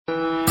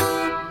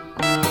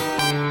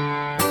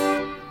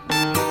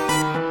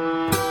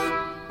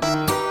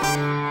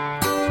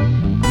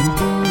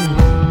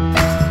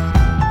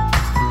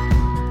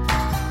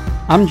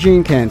I'm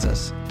Gene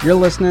Kansas. You're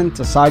listening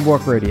to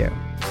Sidewalk Radio.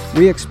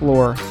 We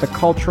explore the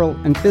cultural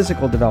and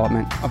physical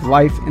development of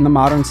life in the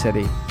modern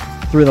city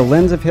through the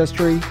lens of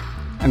history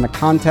and the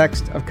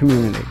context of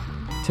community.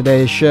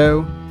 Today's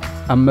show,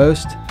 A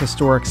Most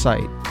Historic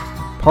Site,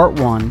 Part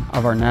 1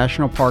 of our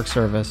National Park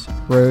Service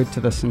Road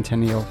to the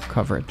Centennial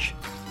coverage.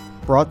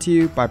 Brought to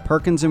you by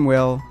Perkins &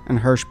 Will and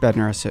Hirsch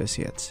Bedner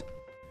Associates.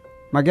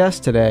 My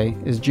guest today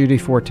is Judy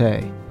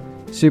Forte,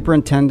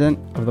 Superintendent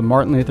of the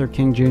Martin Luther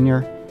King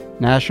Jr.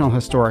 National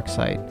Historic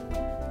Site,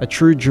 a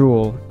true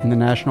jewel in the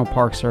National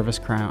Park Service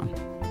crown.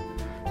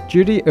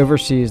 Judy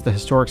oversees the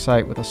historic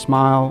site with a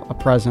smile, a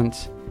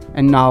presence,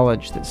 and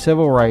knowledge that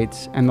civil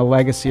rights and the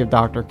legacy of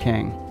Dr.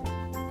 King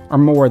are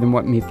more than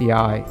what meet the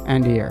eye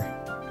and ear.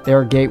 They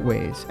are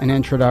gateways and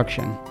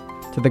introduction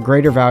to the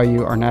greater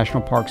value our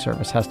National Park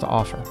Service has to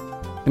offer.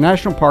 The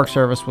National Park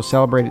Service will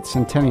celebrate its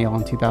centennial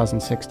in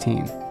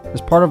 2016. As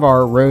part of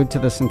our Road to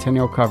the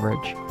Centennial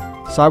coverage,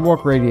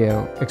 Sidewalk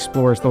Radio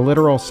explores the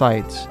literal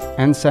sights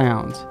and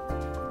sounds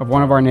of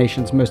one of our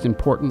nation's most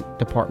important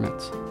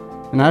departments.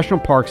 The National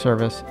Park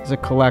Service is a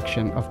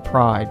collection of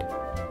pride,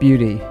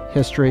 beauty,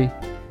 history,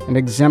 and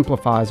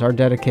exemplifies our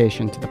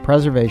dedication to the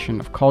preservation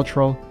of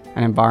cultural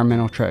and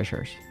environmental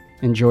treasures.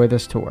 Enjoy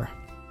this tour.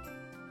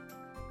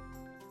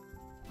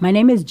 My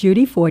name is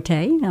Judy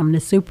Forte. I'm the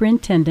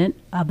superintendent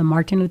of the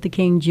Martin Luther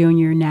King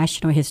Jr.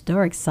 National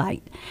Historic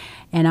Site,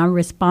 and I'm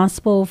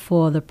responsible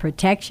for the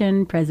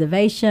protection,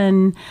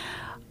 preservation,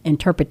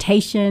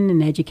 interpretation,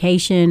 and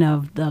education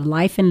of the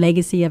life and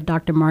legacy of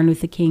Dr. Martin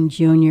Luther King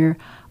Jr.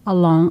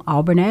 along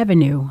Auburn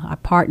Avenue. I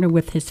partner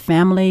with his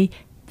family,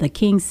 the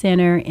King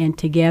Center, and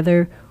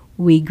together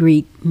we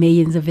greet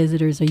millions of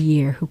visitors a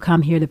year who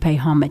come here to pay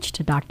homage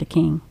to Dr.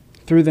 King.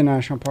 Through the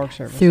National Park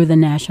Service? Through the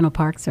National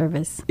Park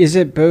Service. Is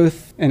it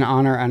both an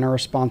honor and a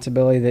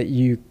responsibility that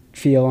you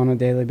feel on a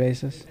daily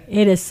basis?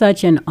 It is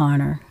such an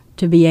honor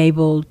to be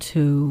able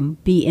to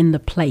be in the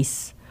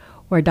place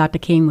where Dr.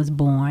 King was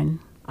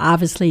born.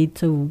 Obviously,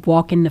 to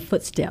walk in the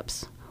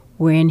footsteps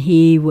when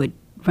he would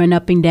run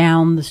up and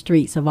down the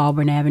streets of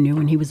Auburn Avenue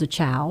when he was a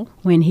child,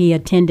 when he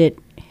attended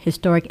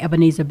historic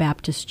Ebenezer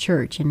Baptist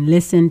Church and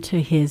listened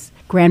to his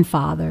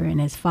grandfather and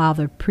his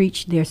father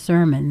preach their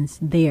sermons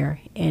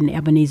there in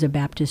Ebenezer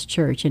Baptist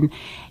Church, and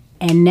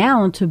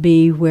now to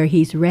be where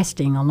he's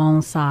resting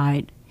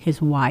alongside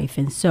his wife.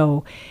 And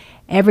so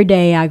every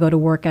day I go to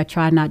work, I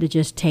try not to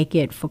just take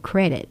it for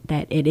credit,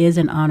 that it is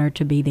an honor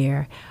to be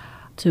there.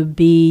 To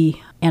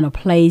be in a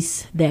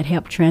place that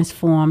helped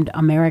transform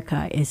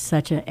America is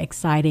such an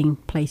exciting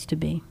place to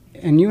be.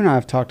 And you and I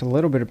have talked a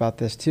little bit about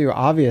this too.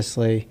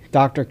 Obviously,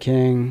 Dr.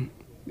 King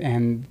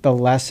and the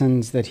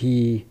lessons that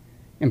he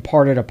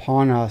imparted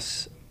upon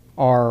us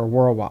are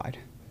worldwide.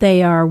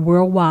 They are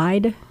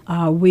worldwide.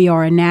 We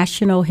are a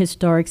national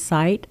historic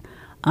site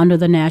under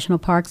the National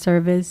Park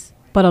Service,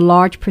 but a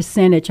large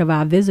percentage of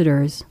our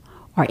visitors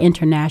are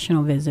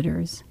international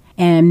visitors.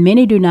 And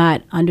many do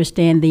not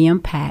understand the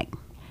impact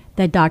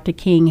that Dr.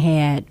 King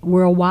had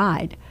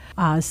worldwide.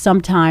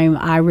 Sometime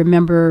I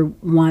remember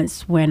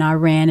once when I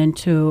ran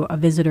into a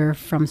visitor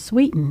from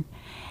Sweden,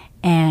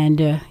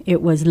 and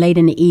it was late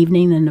in the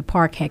evening and the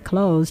park had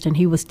closed, and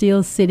he was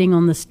still sitting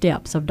on the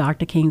steps of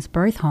Dr. King's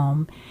birth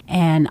home.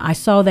 And I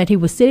saw that he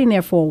was sitting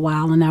there for a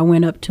while, and I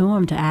went up to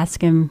him to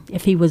ask him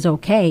if he was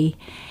okay,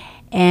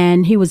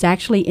 and he was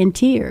actually in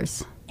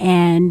tears.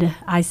 And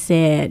I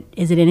said,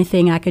 "Is it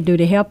anything I could do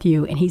to help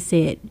you?" And he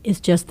said, "It's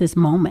just this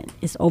moment.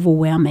 It's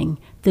overwhelming.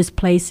 This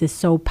place is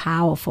so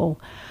powerful.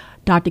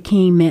 Dr.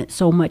 King meant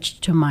so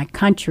much to my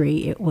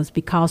country. It was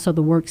because of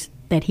the works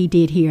that he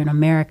did here in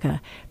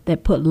America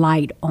that put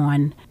light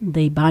on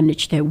the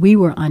bondage that we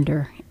were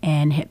under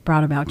and had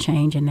brought about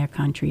change in their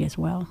country as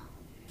well."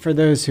 For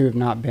those who have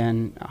not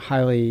been, I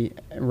highly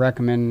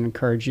recommend and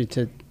encourage you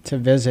to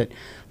visit.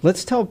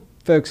 Let's tell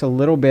folks a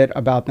little bit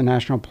about the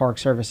National Park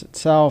Service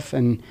itself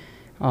and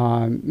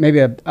maybe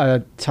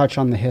a touch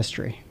on the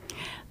history.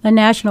 The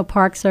National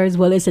Park Service,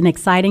 well, it's an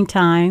exciting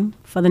time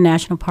for the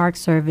National Park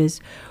Service.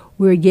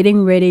 We're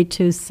getting ready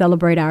to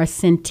celebrate our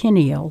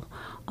centennial.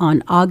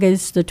 On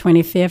August the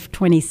 25th,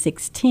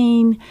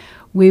 2016,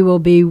 we will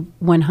be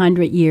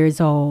 100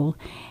 years old.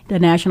 The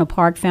National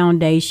Park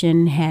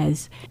Foundation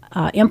has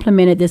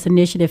implemented this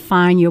initiative,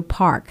 Find Your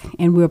Park,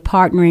 and we're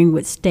partnering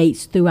with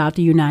states throughout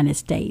the United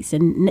States,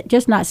 and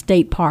just not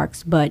state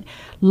parks, but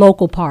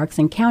local parks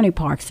and county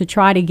parks, to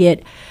try to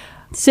get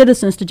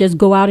citizens to just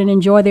go out and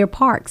enjoy their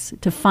parks,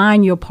 to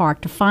find your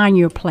park, to find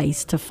your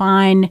place, to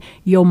find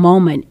your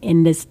moment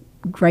in this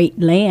great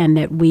land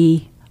that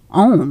we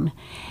own.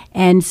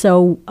 And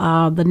so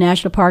the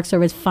National Park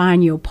Service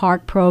Find Your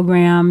Park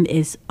program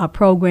is a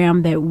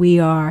program that we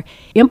are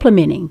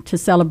implementing to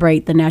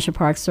celebrate the National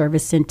Park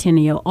Service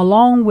centennial,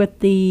 along with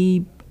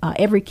the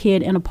Every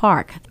Kid in a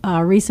Park.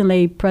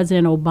 Recently,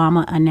 President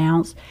Obama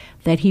announced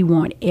that he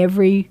wants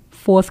every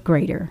fourth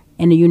grader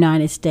in the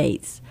United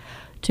States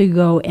to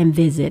go and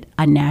visit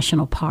a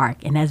national park.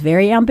 And that's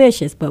very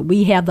ambitious, but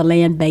we have the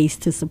land base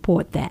to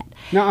support that.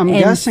 Now, I'm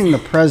guessing the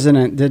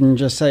president didn't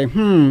just say,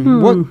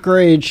 what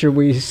grade should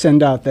we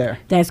send out there?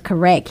 That's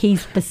correct. He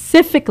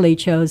specifically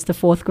chose the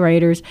fourth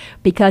graders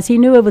because he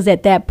knew it was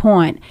at that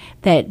point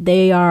that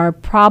they are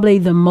probably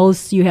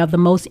you have the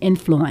most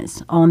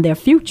influence on their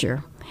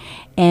future.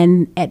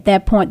 And at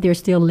that point, they're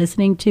still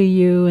listening to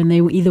you, and they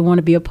either want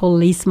to be a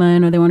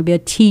policeman or they want to be a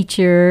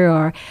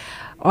teacher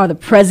or the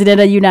president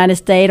of the United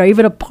States or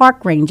even a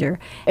park ranger.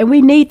 And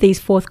we need these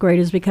fourth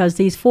graders because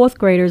these fourth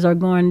graders are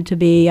going to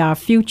be our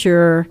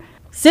future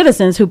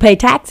citizens who pay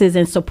taxes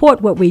and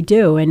support what we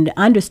do and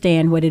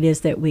understand what it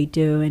is that we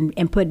do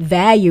and put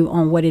value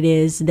on what it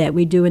is that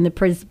we do in the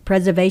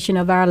preservation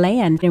of our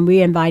land. And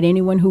we invite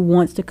anyone who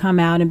wants to come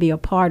out and be a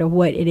part of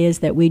what it is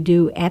that we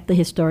do at the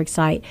historic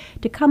site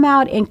to come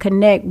out and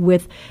connect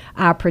with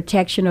our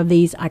protection of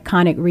these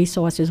iconic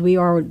resources. We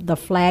are the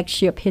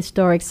flagship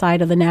historic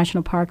site of the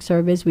National Park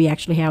Service. We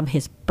actually have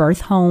his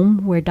birth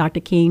home where Dr.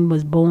 King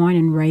was born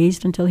and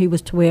raised until he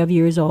was 12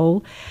 years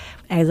old.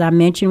 As I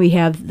mentioned, we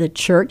have the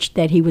church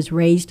that he was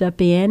raised up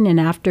in, and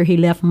after he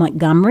left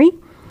Montgomery,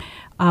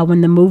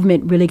 when the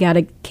movement really got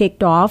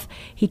kicked off,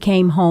 he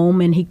came home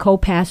and he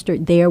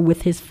co-pastored there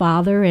with his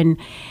father, and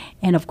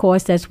of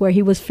course that's where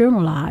he was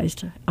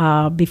funeralized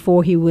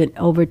before he went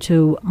over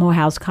to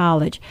Morehouse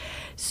College.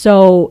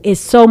 So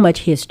it's so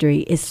much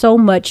history, it's so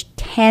much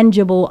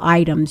tangible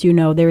items. You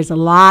know, there's a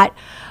lot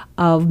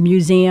of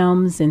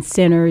museums and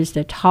centers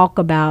that talk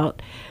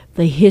about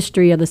the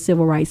history of the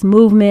civil rights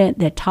movement,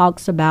 that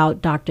talks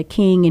about Dr.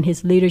 King and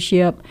his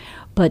leadership,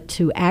 but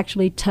to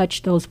actually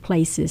touch those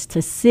places,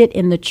 to sit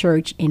in the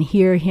church and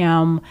hear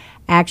him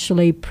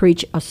actually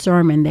preach a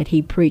sermon that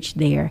he preached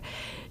there,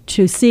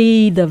 to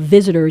see the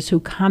visitors who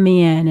come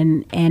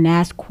in and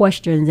ask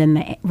questions and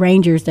the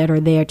rangers that are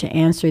there to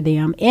answer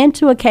them, and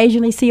to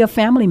occasionally see a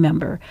family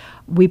member.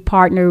 We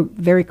partner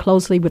very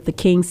closely with the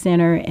King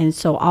Center, and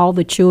so all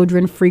the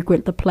children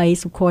frequent the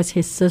place. Of course,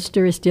 his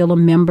sister is still a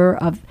member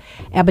of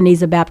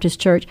Ebenezer Baptist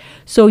Church.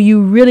 So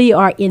you really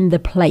are in the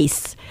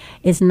place.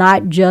 It's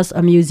not just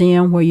a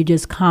museum where you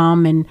just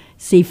come and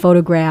see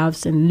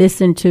photographs and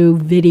listen to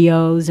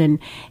videos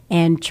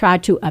and try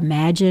to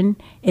imagine.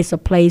 It's a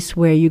place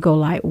where you go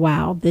like,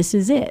 wow, this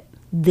is it.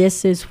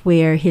 This is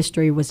where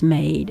history was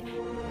made.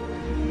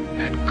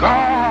 And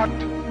God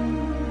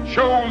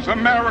chose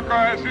America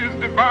as his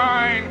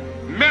divine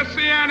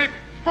messianic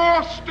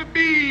force to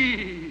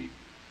be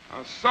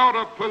a sort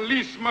of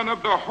policeman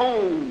of the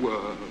whole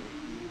world.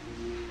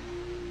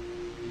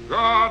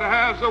 God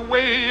has a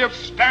way of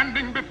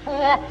standing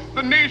before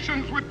the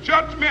nations with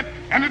judgment,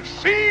 and it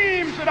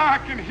seems that I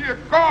can hear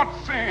God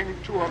saying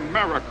to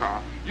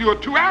America, you are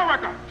too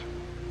arrogant.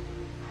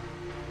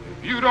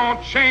 If you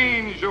don't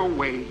change your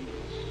ways,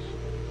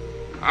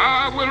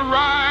 I will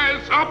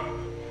rise up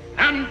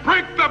and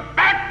break the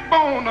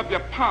backbone of your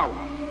power,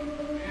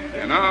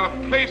 and I'll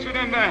place it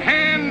in the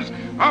hands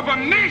of a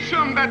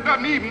nation that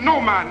doesn't even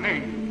know my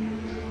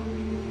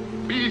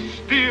name. Be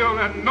still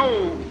and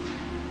know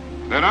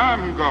that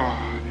I'm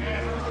God.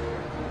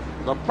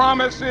 The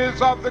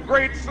promises of the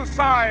Great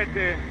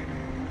Society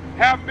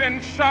have been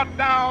shot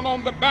down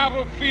on the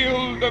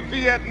battlefield of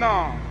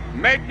Vietnam,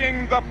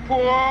 making the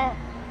poor,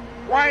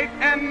 white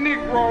and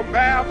Negro,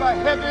 bear the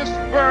heaviest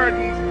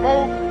burdens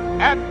both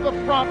at the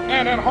front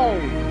and at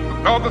home.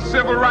 Though the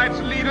civil rights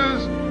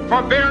leaders,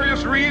 for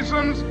various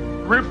reasons,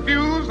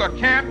 refuse or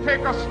can't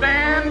take a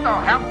stand or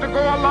have to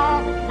go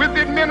along with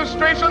the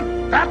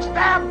administration, that's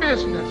their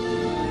business.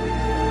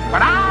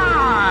 But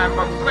I'm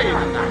afraid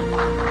tonight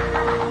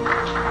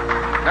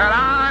that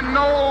I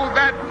know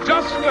that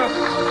justice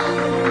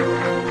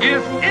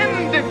is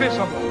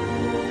indivisible.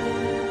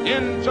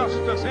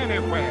 Injustice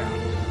anywhere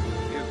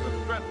is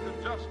a threat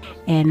to justice.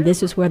 And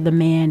this is where the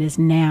man is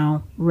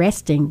now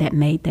resting that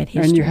made that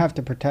history. And you have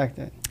to protect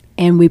it.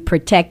 And we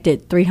protect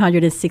it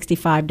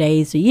 365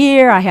 days a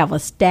year. I have a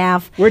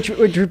staff. Which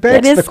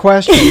begs the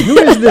question, who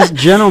is this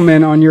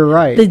gentleman on your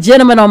right? The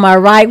gentleman on my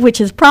right, which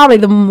is probably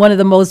one of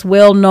the most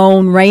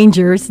well-known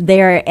rangers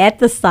there at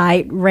the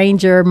site,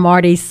 Ranger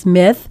Marty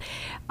Smith.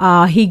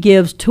 He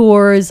gives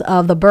tours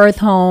of the birth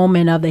home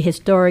and of the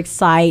historic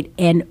site,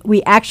 and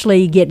we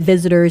actually get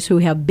visitors who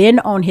have been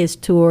on his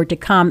tour to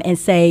come and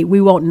say,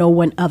 we want no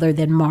one other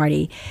than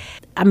Marty.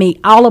 I mean,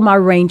 all of my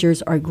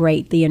rangers are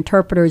great. The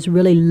interpreters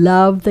really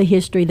love the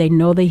history. They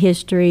know the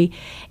history.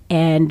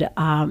 And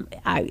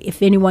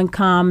if anyone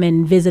come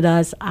and visit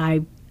us,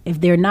 if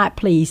they're not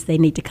pleased, they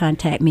need to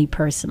contact me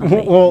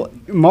personally. Well,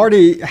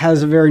 Marty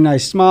has a very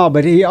nice smile,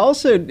 but he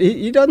also,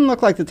 he doesn't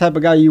look like the type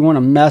of guy you want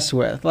to mess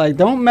with. Like,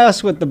 don't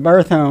mess with the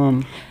birth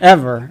home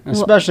ever,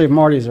 especially if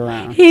Marty's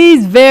around.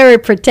 He's very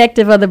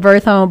protective of the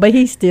birth home, but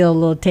he's still a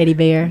little teddy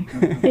bear.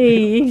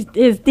 he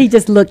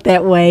just looked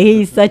that way.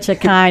 He's such a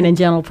kind and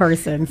gentle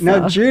person. So.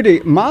 Now, Judy,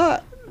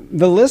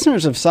 the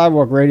listeners of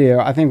Sidewalk Radio,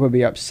 I think, would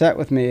be upset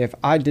with me if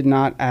I did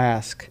not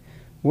ask,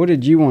 what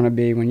did you want to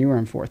be when you were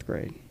in fourth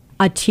grade?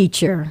 A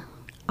teacher.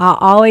 I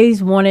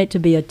always wanted to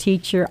be a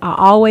teacher. I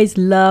always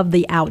loved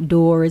the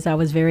outdoors. I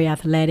was very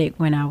athletic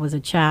when I was a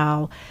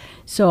child.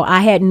 So I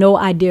had no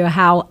idea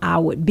how I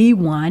would be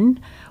one,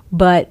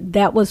 but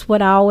that was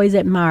what I always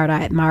admired.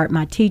 I admired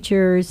my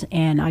teachers,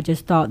 and I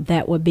just thought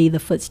that would be the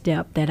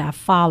footstep that I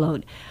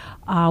followed.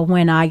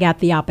 When I got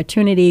the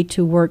opportunity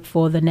to work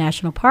for the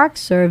National Park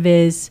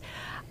Service,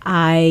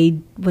 I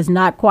was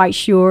not quite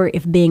sure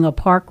if being a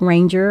park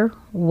ranger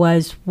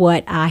was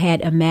what I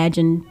had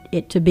imagined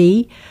it to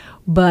be,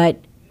 but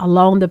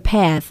along the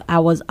path, I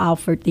was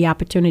offered the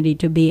opportunity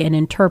to be an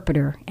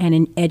interpreter and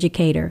an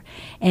educator.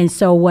 And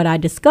so what I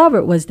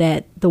discovered was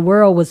that the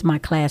world was my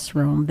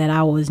classroom, that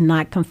I was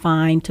not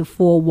confined to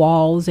 4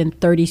 walls and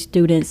 30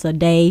 students a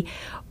day,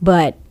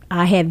 but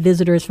I had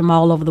visitors from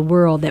all over the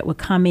world that would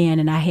come in,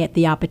 and I had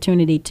the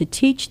opportunity to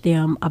teach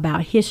them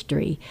about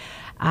history.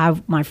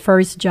 My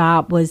first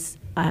job was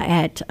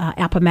at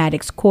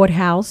Appomattox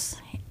Courthouse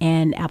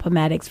in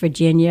Appomattox,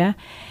 Virginia.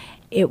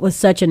 It was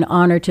such an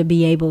honor to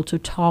be able to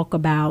talk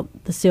about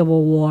the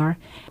Civil War,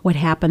 what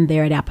happened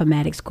there at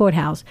Appomattox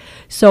Courthouse.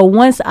 So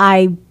once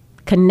I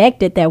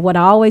connected that what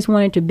I always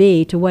wanted to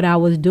be to what I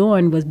was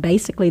doing was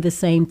basically the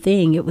same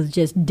thing, it was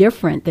just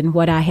different than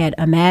what I had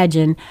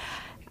imagined,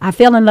 I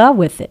fell in love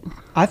with it.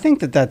 I think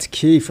that that's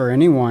key for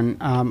anyone.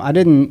 I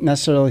didn't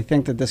necessarily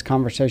think that this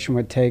conversation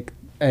would take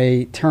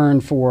a turn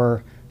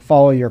for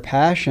follow your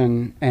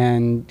passion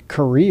and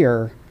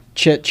career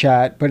chit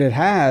chat, but it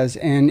has,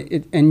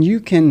 and you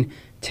can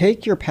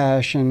take your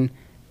passion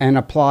and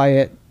apply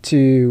it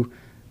to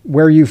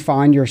where you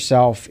find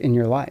yourself in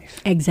your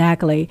life.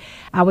 Exactly.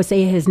 I would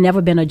say it has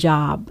never been a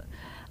job.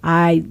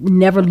 I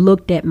never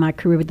looked at my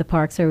career with the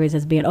Park Service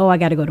as being, I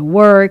got to go to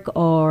work,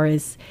 or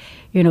it's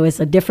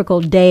a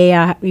difficult day.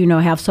 I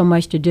have so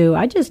much to do.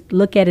 I just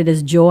look at it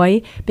as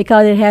joy,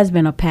 because it has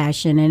been a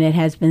passion, and it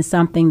has been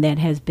something that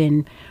has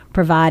been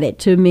provided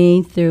to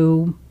me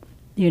through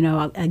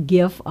a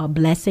gift, a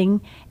blessing.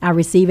 I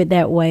receive it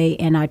that way,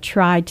 and I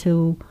try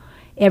to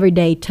every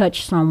day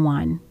touch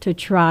someone, to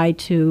try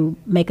to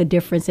make a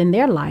difference in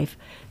their life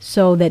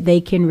so that they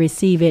can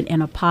receive it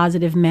in a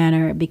positive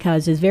manner,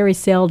 because it's very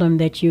seldom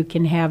that you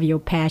can have your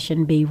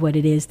passion be what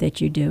it is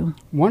that you do.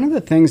 One of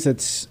the things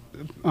that's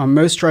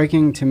most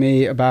striking to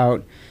me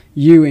about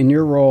you in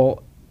your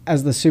role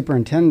as the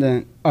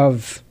superintendent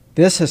of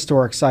this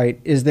historic site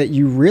is that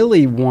you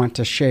really want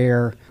to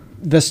share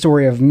the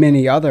story of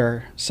many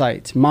other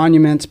sites,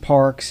 monuments,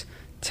 parks.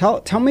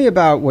 Tell me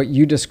about what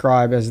you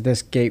describe as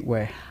this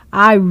gateway.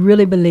 I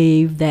really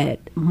believe that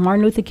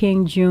Martin Luther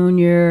King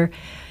Jr.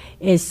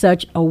 is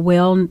such a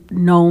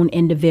well-known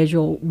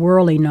individual,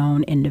 worldly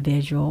known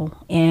individual,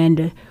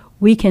 and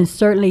we can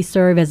certainly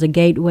serve as a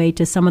gateway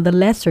to some of the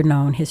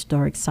lesser-known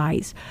historic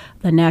sites.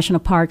 The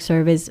National Park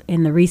Service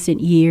in the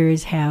recent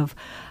years have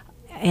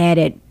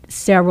added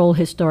several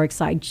historic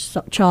sites.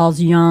 Charles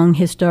Young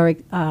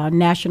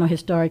National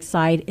Historic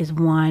Site is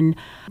one.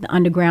 The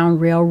Underground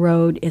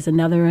Railroad is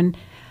another one.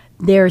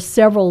 There are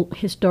several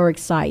historic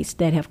sites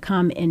that have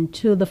come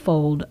into the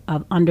fold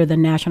under the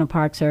National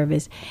Park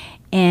Service,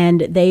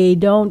 and they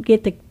don't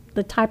get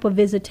the type of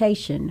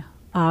visitation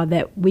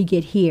that we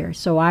get here.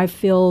 So I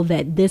feel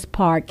that this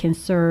park can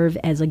serve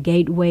as a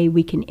gateway.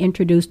 We can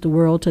introduce the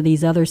world to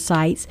these other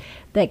sites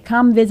that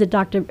come visit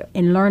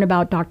and learn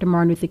about Dr.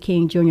 Martin Luther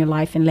King Jr.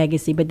 life and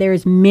legacy. But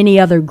there's many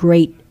other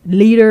great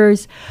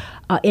leaders,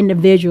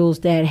 individuals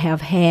that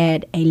have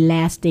had a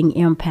lasting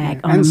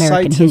impact on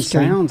American history. And sights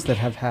and sounds that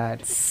have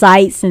had.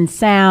 Sights and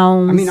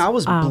sounds. I mean, I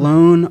was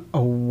blown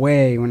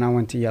away when I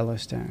went to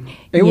Yellowstone.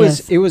 It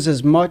was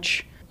as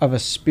much of a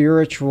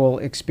spiritual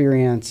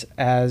experience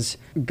as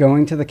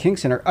going to the King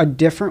Center. A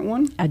different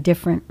one.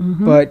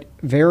 But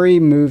very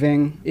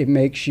moving. It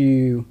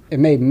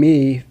made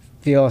me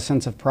feel a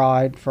sense of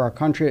pride for our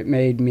country. It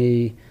made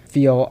me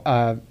feel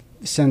a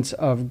sense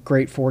of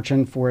great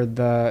fortune for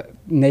the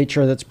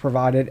nature that's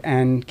provided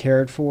and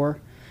cared for.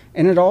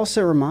 And it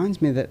also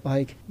reminds me that,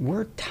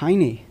 we're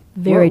tiny.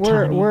 Very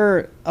tiny.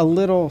 We're a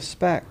little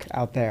speck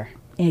out there.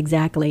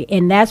 Exactly.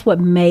 And that's what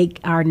make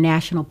our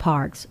national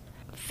parks,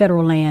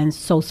 federal lands,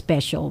 so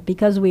special,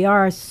 because we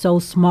are so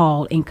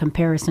small in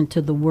comparison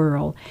to the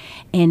world.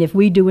 And if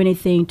we do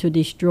anything to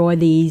destroy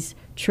these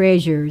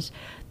treasures,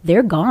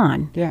 they're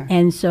gone. Yeah.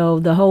 And so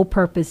the whole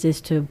purpose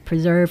is to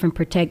preserve and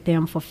protect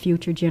them for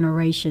future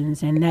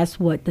generations. And that's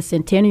what the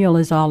Centennial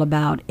is all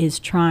about, is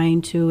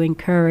trying to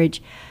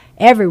encourage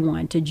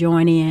everyone to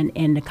join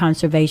in the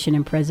conservation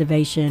and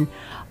preservation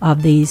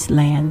of these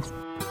lands.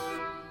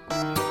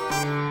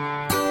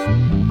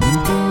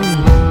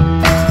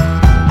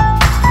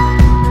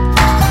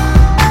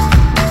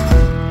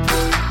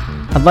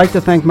 I'd like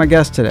to thank my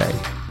guest today,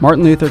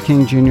 Martin Luther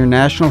King Jr.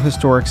 National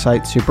Historic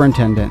Site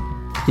Superintendent,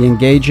 the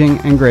engaging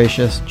and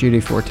gracious Judy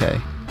Forte.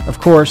 Of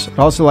course, I'd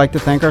also like to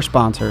thank our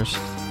sponsors,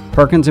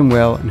 Perkins &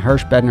 Will and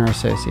Hirsch Bedner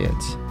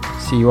Associates.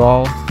 See you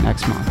all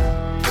next month.